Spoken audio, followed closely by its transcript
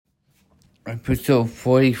episode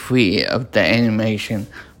 43 of the animation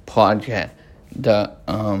project, the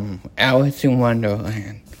Alice in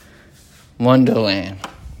Wonderland.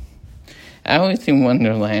 Alice in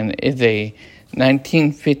Wonderland is a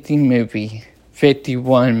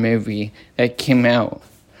 1951 movie that came out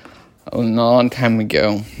a long time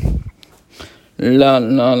ago.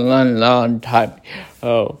 Long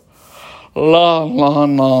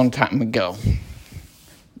time ago.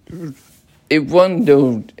 It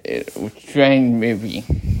wasn't a strange movie.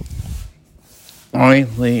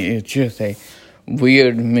 Honestly, it's just a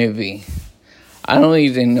weird movie. I don't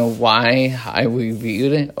even know why I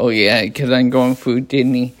reviewed it. Oh yeah, because I'm going through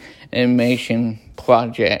Disney animation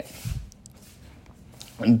project.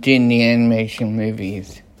 Disney animation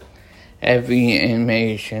movies. Every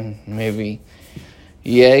animation movie.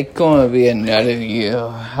 Yeah, it's going to be another year.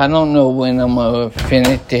 I don't know when I'm going to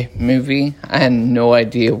finish this movie. I have no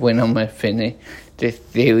idea when I'm going to finish this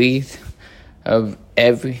series of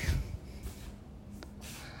every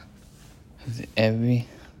movie.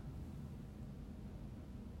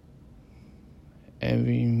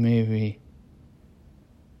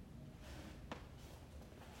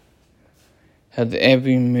 Has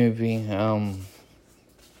every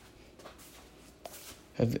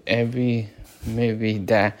movie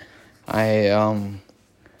that I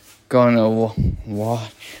gonna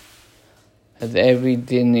watch. Has every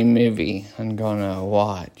Disney movie I'm gonna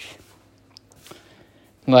watch.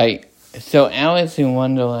 So Alice in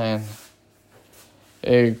Wonderland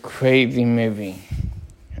is a crazy movie.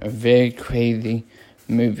 A very crazy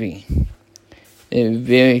movie. A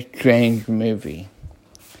very strange movie.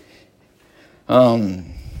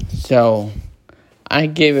 So I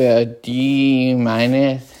give it a D-.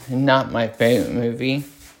 Not my favorite movie.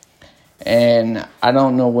 And I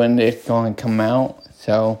don't know when it's going to come out.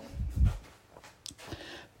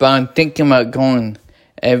 But I'm thinking about going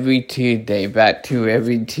every Tuesday,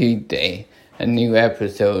 a new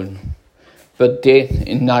episode. But this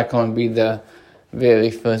is not going to be the very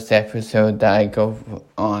first episode that I go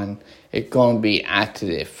on. It's going to be after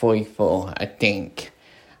the 44, I think.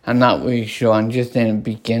 I'm not really sure. I'm just in the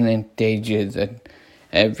beginning stages of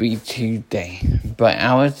every Tuesday. But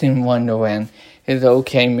Alice in Wonderland is an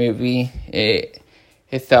okay movie.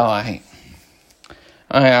 It's alright.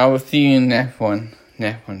 Alright, I will see you in the next one.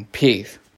 Peace.